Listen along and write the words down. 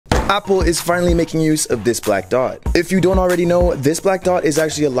Apple is finally making use of this black dot. If you don't already know, this black dot is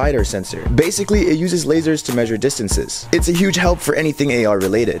actually a Lidar sensor. Basically, it uses lasers to measure distances. It's a huge help for anything AR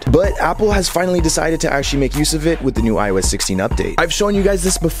related. But Apple has finally decided to actually make use of it with the new iOS 16 update. I've shown you guys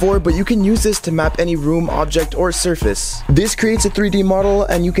this before, but you can use this to map any room, object, or surface. This creates a 3D model,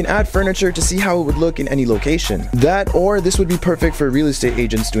 and you can add furniture to see how it would look in any location. That, or this would be perfect for real estate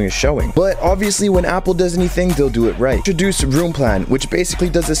agents doing a showing. But obviously, when Apple does anything, they'll do it right. Introduce Roomplan, which basically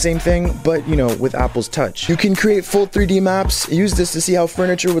does the same thing, but you know, with Apple's touch. You can create full 3D maps, use this to see how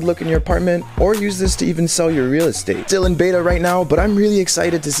furniture would look in your apartment, or use this to even sell your real estate. Still in beta right now, but I'm really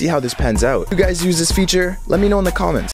excited to see how this pans out. If you guys use this feature, let me know in the comments.